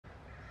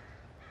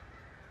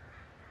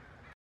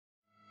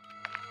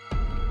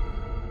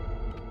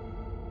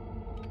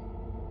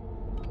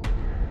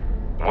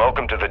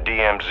Welcome to the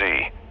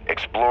DMZ.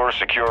 Explore,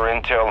 secure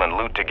intel, and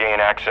loot to gain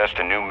access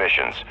to new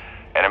missions.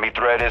 Enemy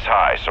threat is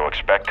high, so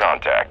expect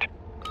contact.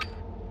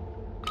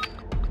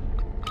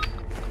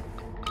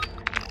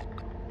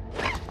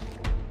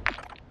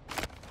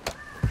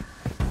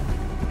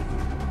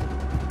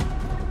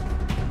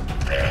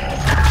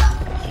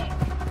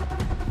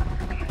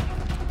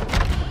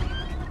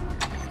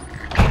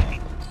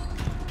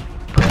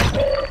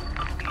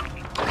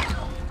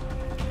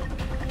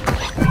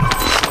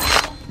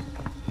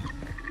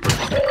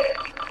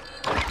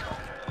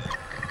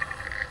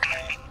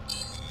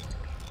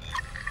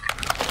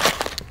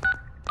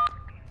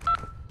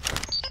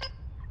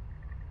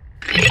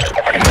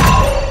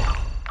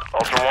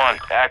 Ultra One,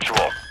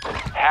 actual.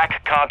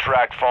 Hack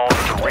contract phones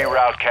to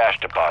reroute cash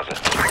deposits.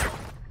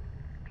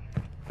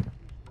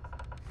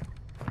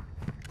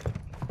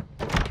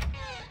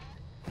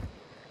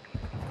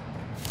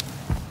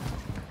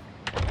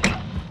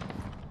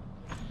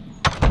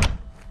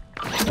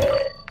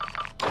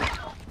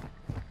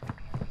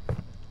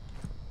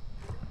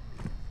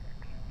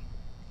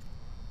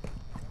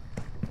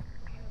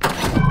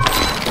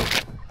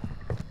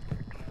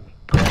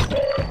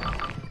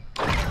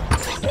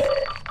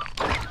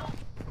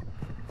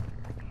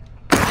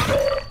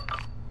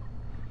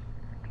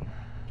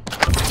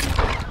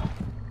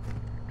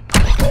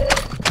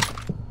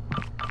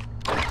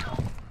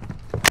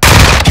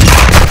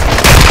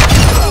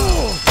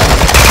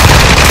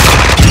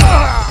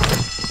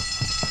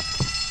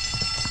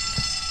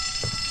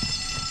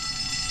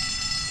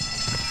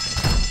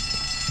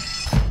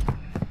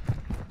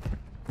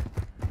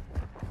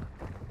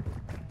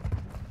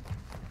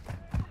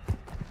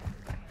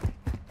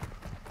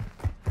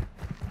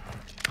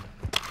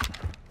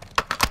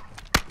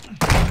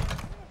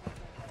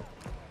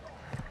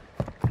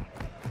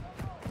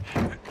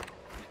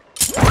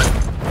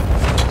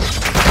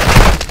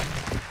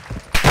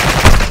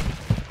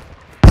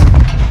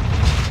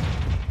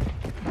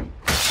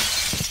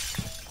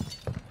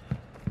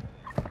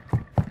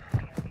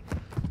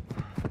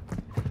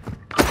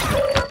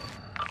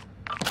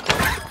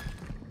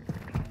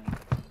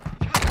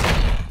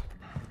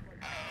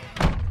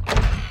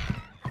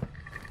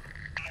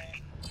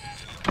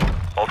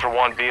 Ultra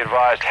One, be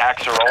advised,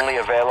 hacks are only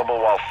available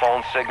while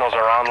phone signals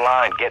are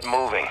online. Get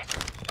moving.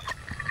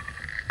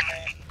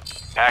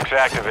 Hacks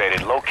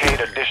activated.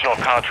 Locate additional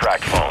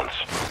contract phones.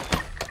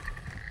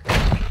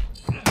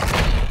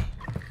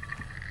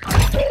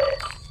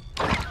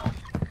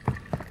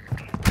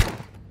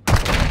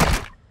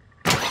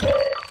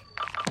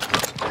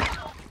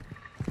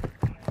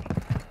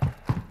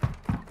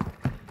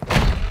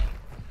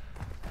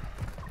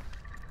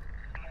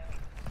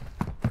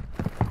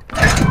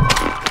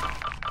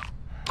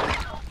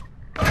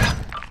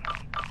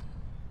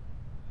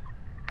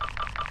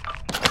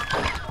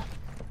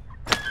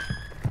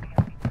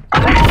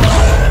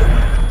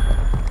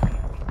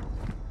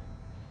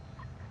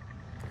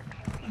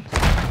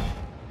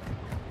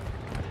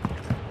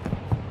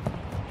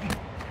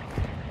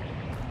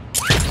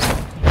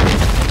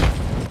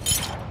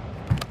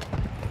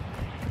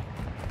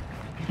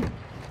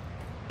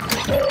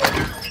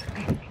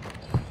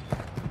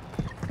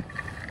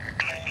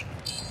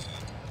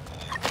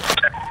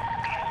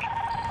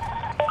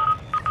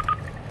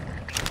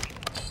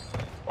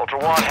 Ultra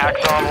One,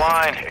 hacks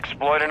online.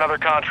 Exploit another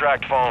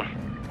contract phone.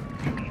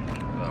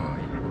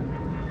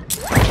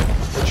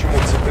 Почему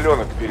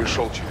цыпленок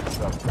перешел через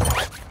завтра?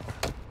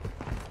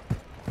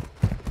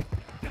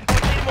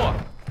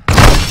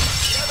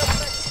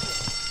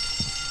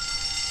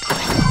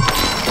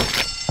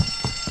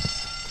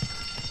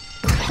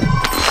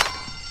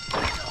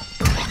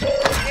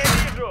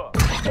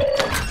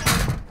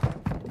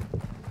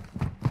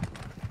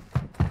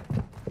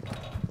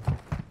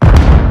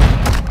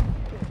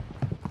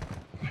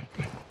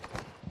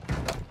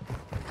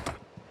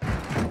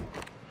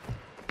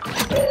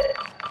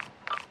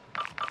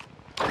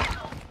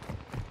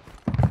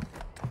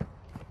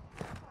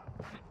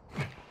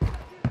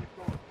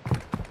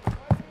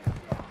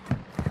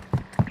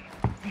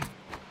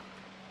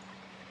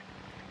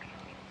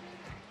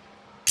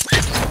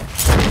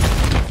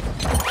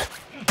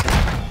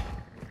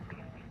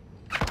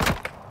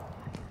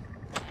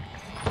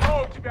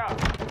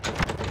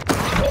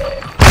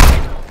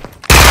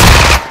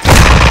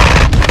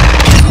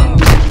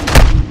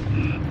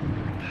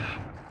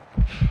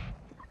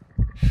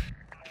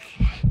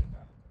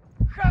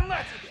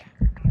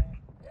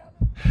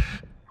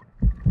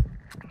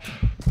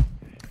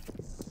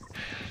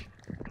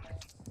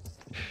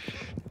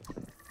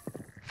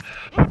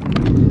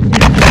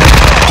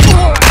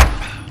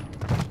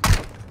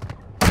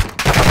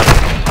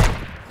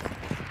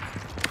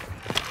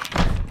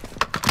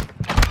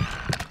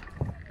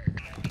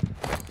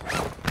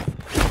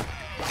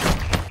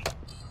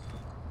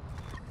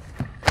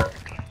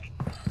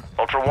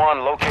 Ultra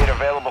One, locate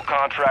available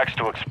contracts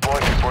to exploit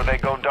before they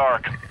go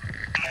dark.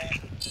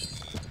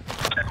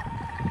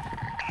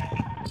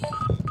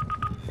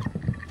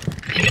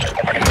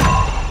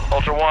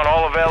 Ultra One,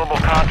 all available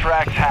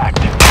contracts hacked.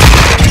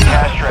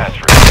 Cash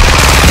transfer.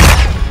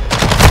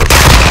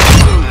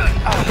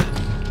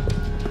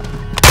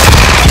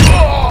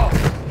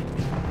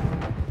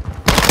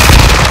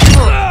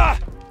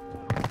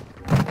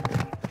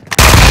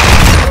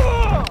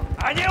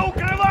 Они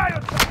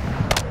укрываются!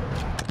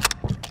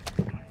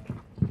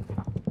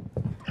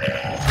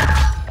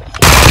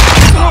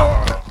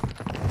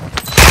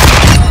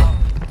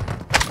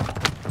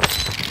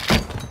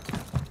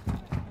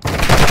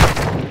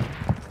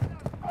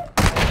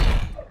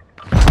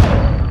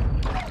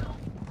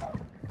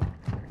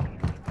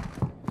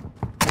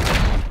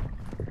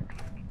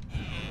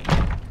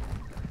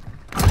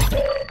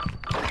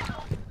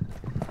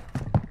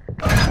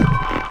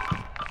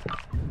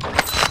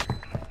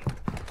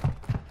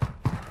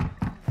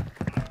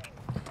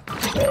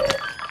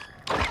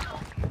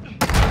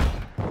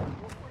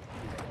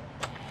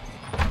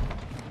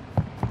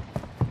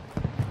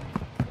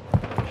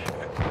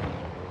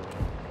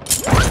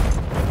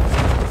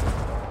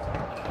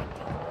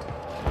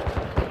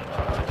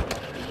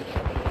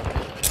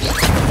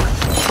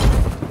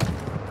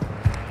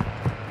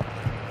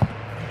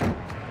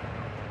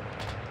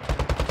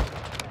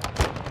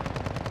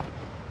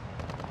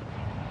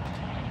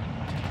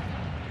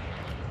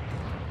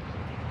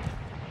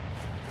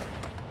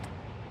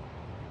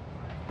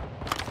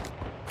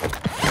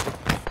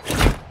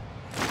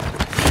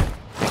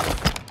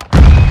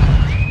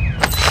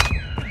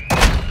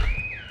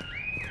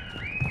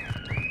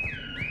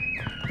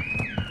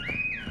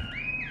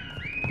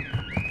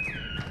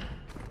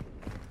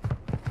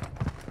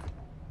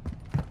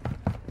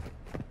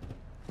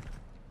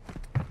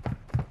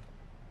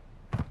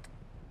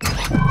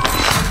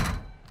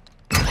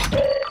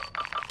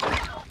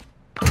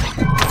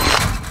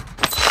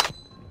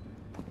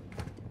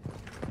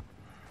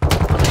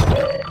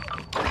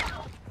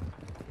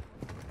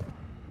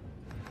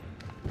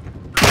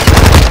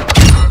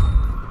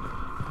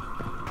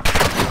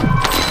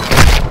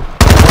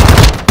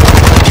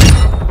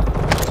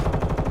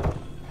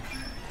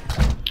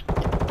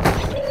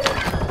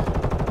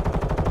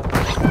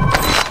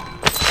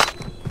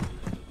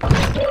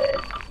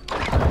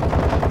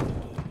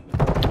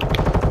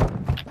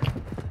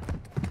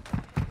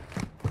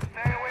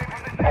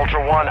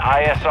 Ultra One,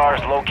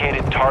 ISR's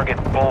located target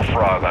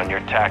Bullfrog on your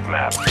TAC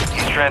map.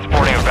 He's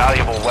transporting a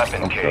valuable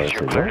weapon case.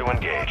 You're clear to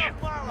engage.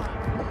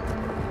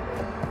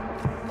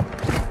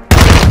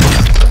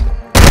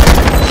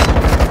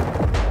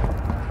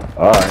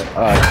 Alright.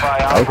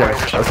 Okay.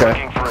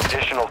 Looking for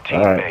additional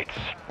teammates.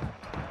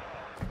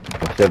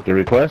 Accept the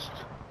request.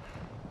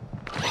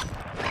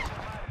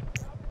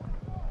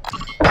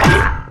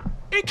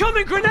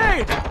 Incoming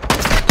grenade!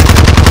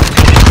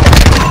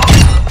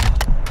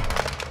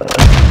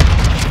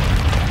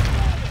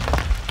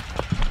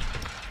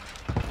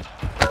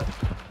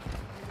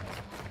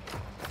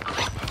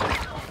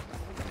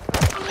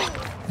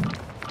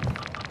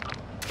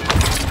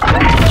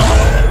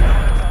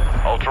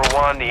 Ultra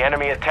One, the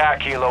enemy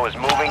attack helo is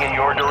moving in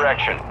your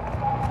direction.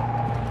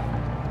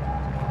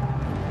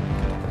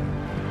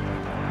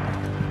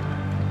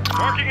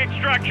 Marking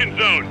extraction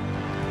zone.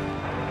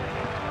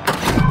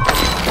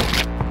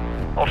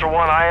 Ultra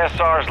One,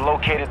 ISR's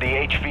located the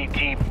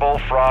HVT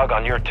Bullfrog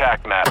on your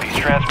TAC map. He's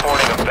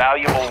transporting a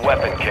valuable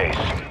weapon case.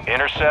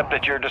 Intercept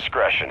at your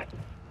discretion.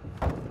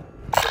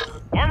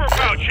 Armor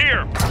pouch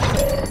here.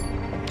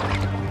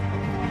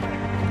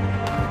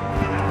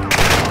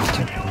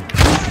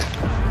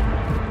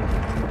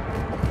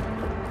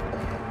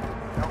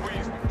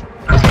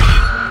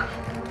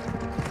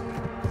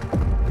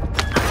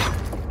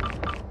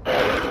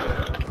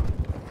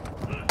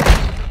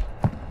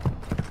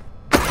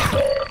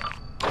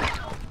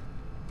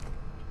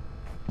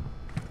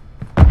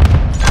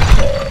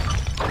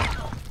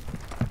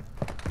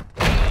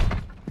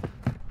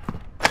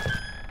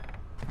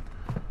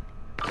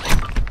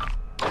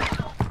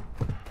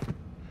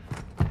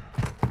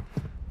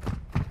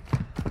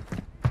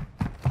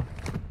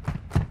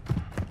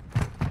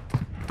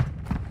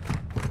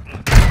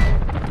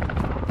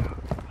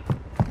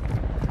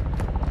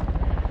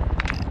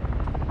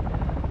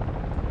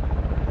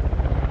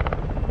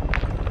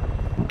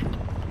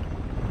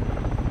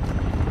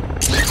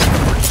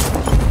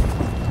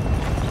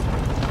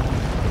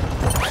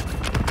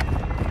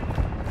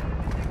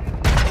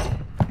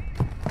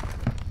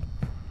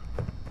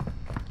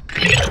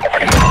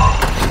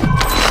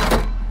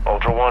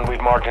 Ultra One,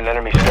 we've marked an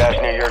enemy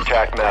stash near your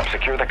TAC map.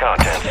 Secure the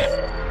contents.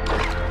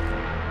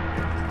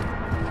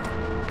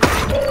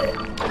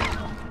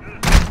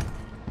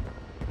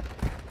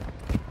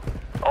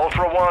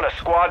 Ultra One, a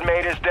squad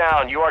mate is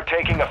down. You are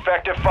taking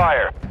effective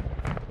fire.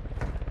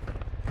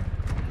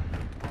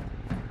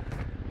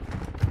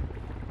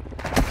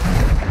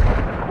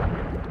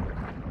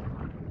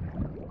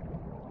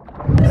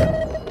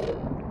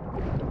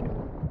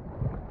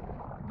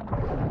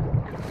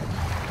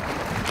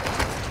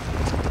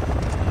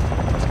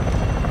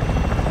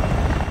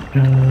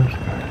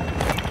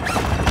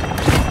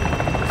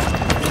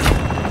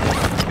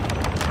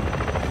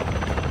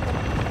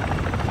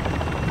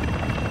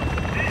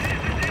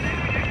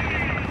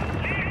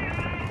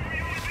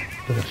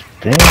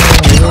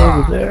 Damn,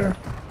 over there.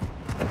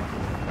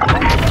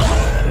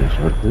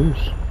 What is?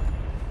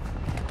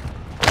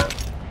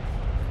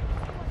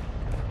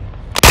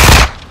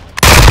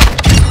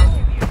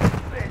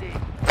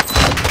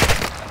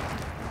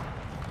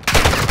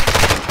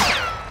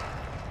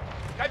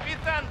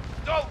 Капитан,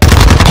 долг!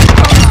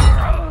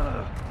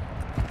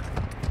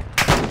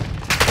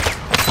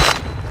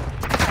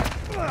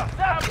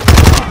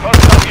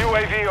 Hostile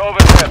UAV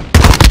overhead.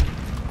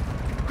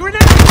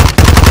 Grenade!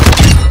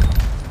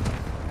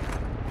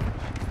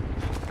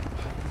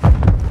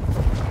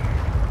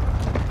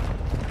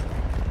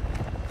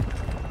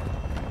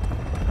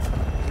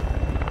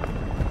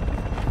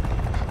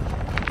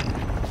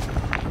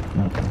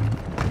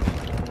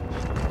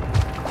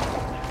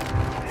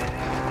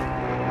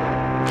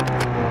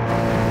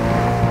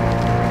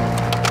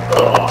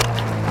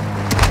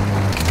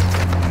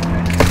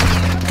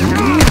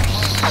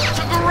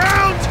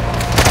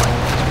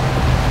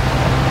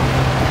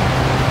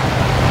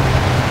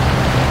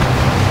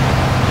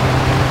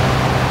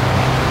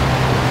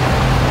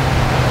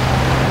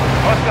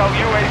 Hostile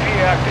UAV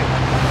active.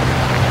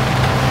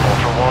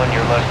 Ultra One,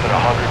 you're less than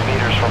 100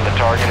 meters from the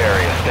target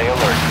area. Stay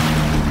alert.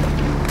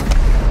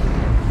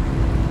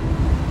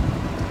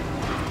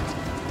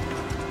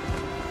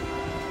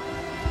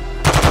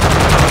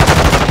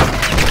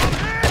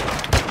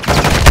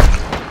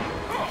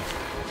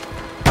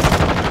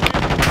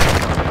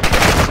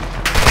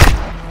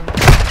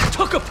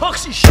 Took a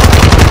poxy shot!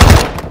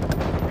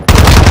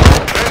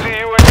 There's the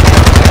UAV.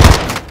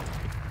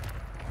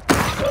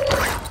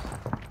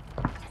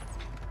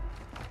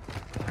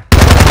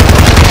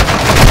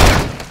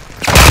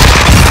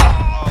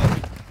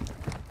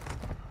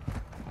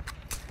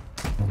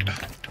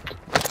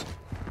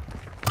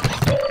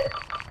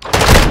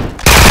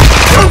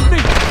 Shoot me!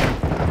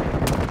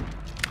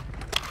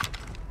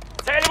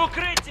 Цель в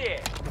укрытии!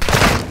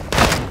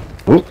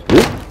 Whoop,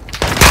 whoop.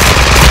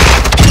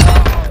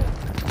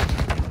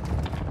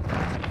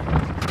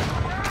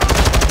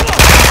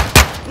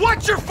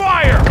 Watch your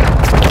fire!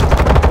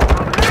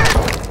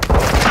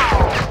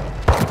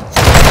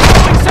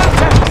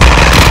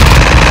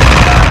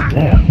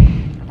 Damn.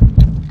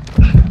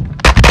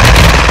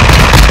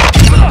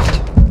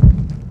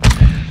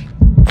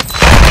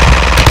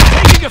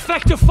 Taking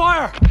effective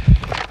fire!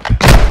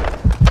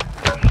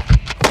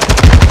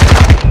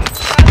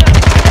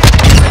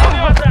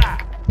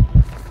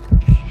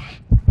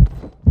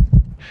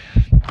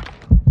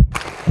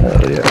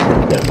 Hell yeah.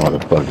 That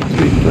motherfucking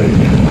three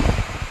plate.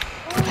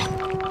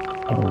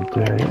 All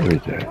day, every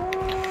day.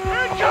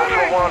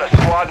 Ultra One, a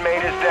squad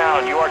mate is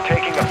down. You are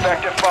taking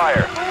effective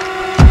fire.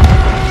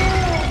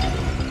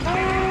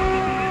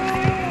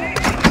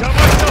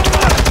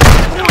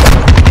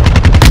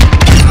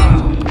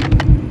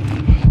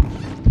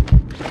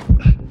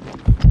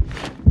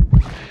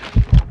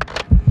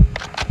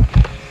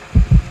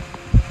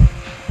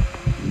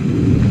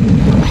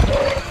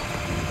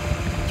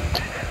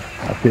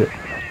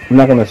 I'm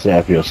not gonna say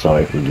I feel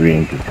sorry for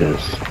Green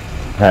because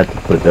I had to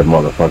put that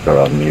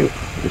motherfucker on mute.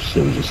 This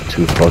shit was just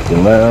too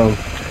fucking loud.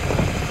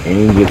 And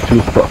he didn't give two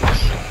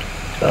fucks.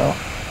 So,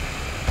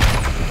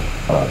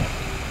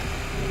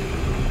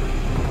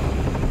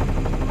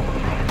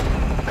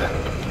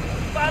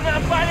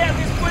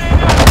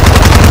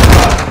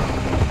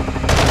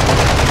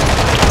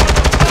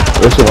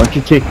 listen, why don't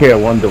you take care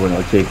of Wonder when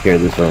I'll take care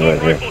of this one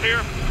right here. Rifle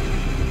here.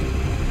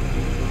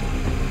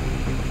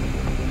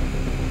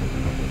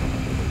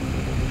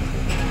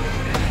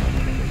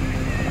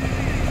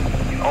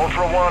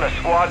 Ultra One, a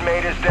squad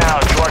mate is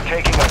down. You are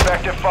taking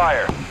effective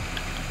fire.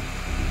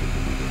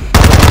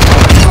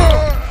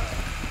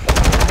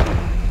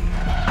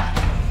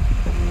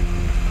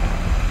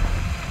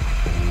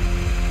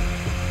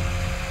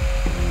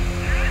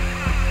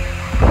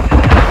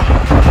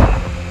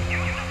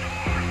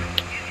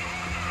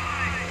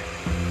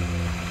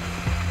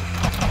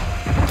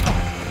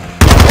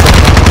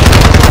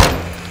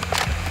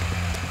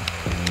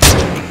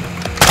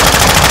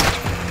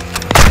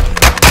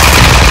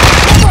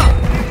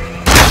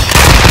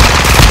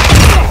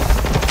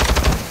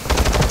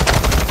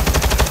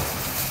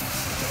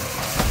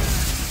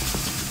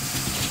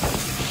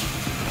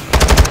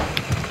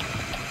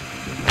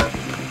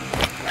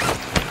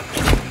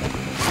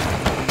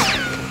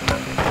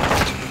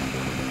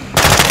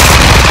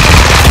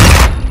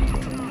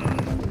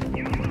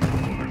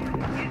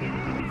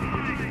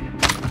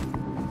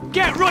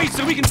 Get right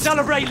so we can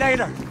celebrate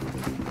later!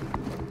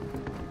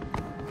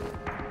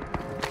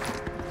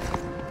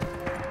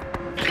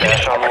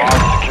 Cash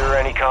unlocked. Secure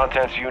any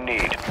contents you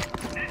need.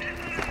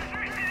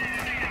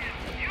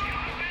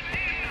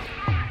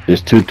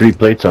 There's 2-3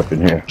 plates up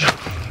in here.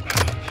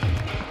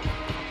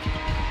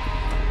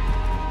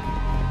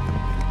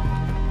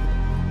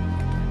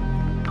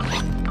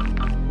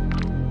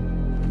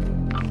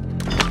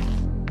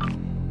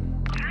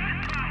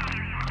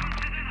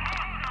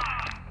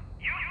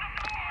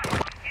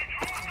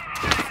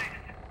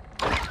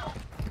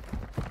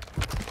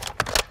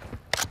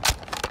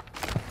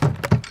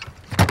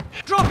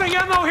 Dropping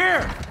ammo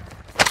here!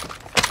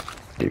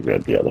 You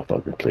grab the other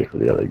fucking plate for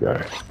the other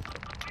guy.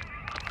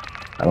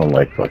 I don't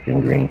like fucking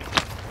Green.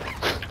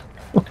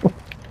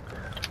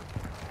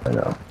 I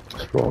know.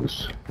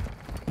 Scrolls.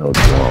 No, it's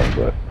wrong,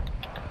 but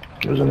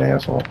he was an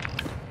asshole.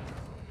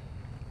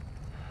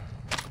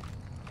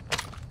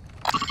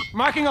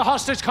 Marking a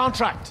hostage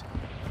contract.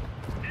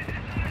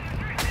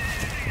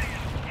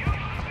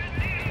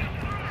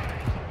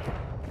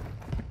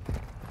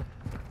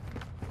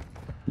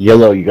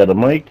 Yellow, you got a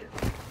mic?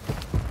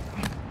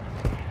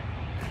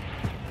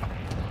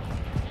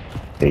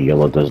 Hey,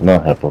 Yellow does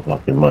not have a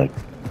fucking mic.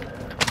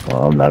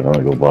 Well, I'm not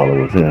gonna go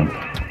bother with him.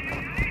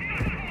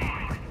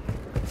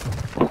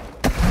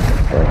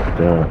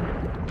 But,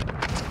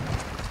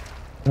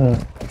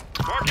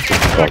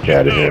 fuck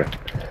out of here.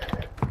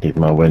 Keep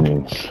my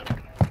winnings.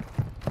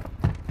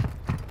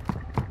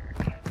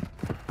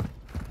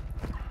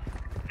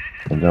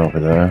 I'm down for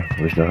that.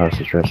 Where's the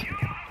hostage rescue?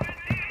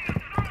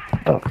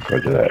 Oh,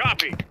 roger that.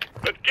 Copy.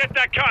 Let's get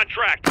that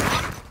contract.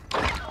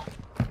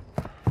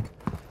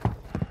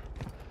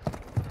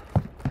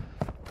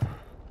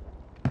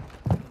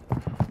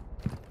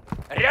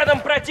 Рядом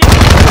противник!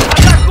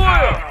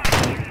 Атакую!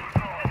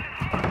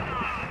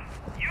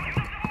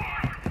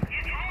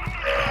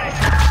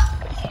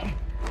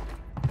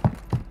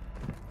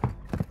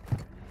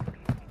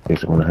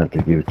 Guess I'm gonna have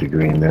to give it to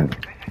Green then.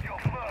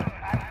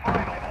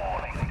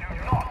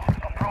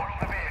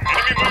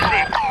 Enemy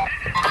movement.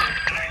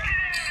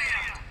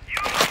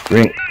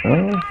 Green.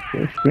 Oh,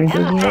 yes, Green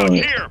doesn't know Whereabouts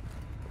it. here?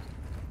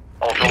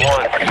 Ultra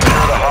One,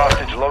 secure the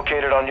hostage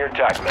located on your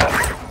TAC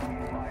map.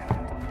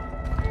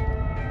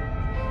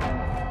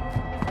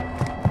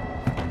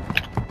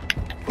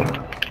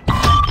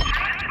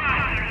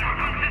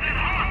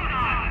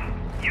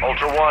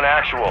 Ultra One,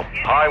 actual.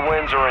 High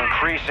winds are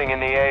increasing in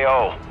the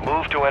AO.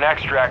 Move to an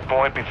extract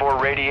point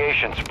before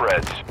radiation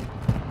spreads.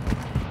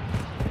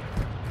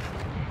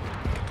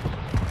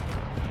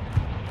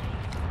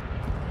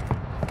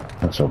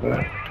 Not so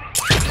bad.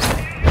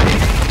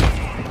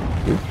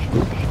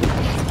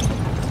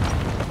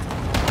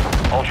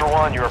 Ultra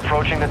One, you're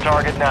approaching the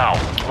target now.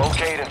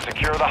 Locate and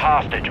secure the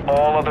hostage.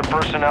 All other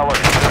personnel are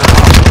considered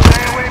hostile.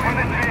 Stay away from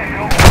this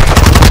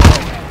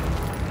vehicle.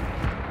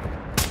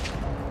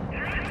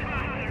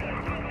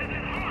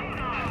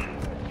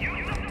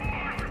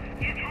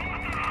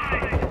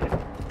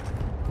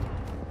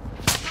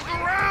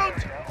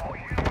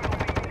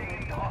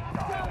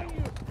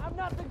 I'm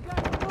not the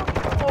guy you're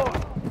looking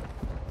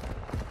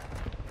for!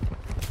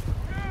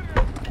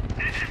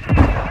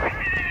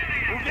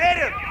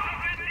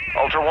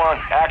 Ultra One,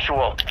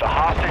 actual. The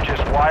hostage is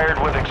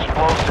wired with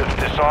explosives.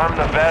 Disarm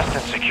the vest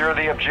and secure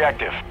the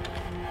objective.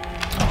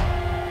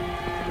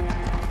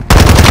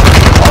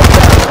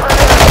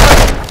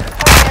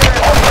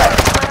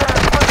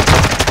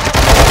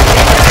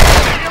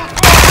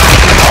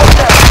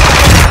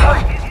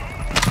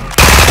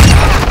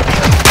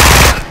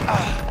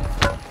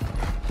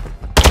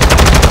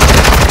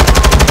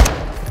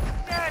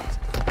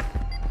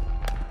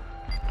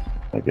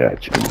 I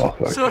got you,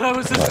 motherfucker. So that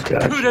was I as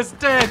got good you. as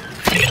dead.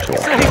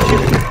 Thank you.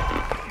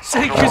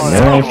 Thank you Man, so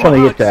Man, I was trying to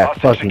much. get that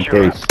Hostage fucking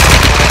secure. case.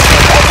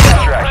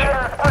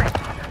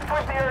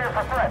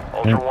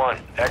 Ultra One,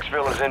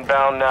 Exfil is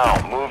inbound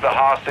now. Move the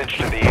hostage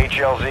to the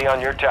HLZ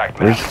on your TAC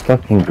Where's map.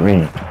 fucking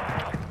Green?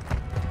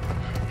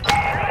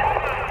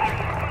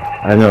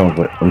 I know,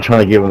 but I'm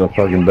trying to give him the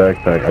fucking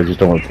backpack. I just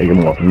don't want to take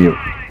him off mute.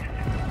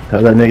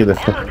 How's that nigga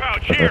the Armor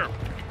pouch here.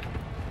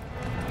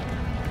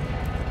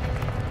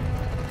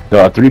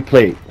 No, a three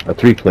plate. A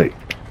three plate.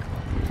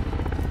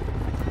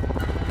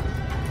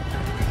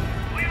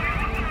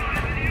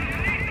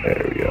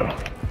 There we go.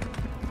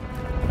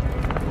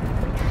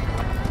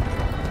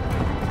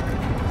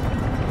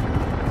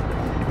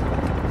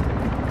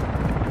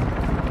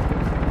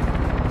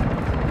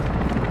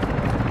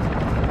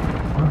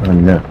 Oh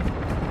no.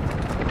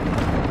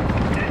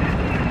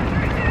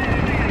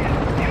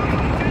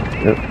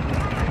 Yep.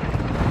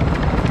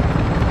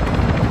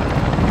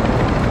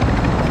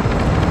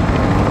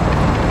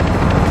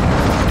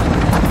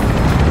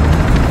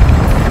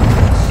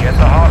 Get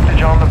the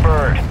hostage on the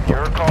bird.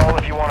 Your call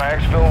if you want to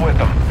exfil with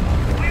them.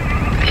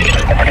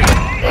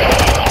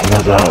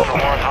 That's Ultra out.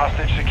 One,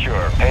 hostage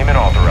secure. Payment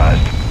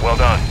authorized. Well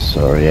done.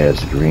 Sorry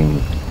ass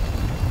Green.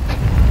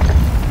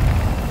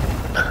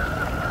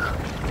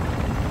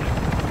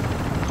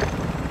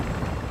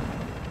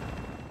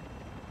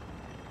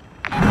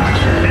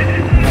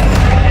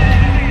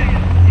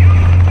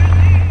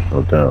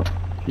 No doubt.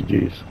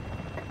 GG's.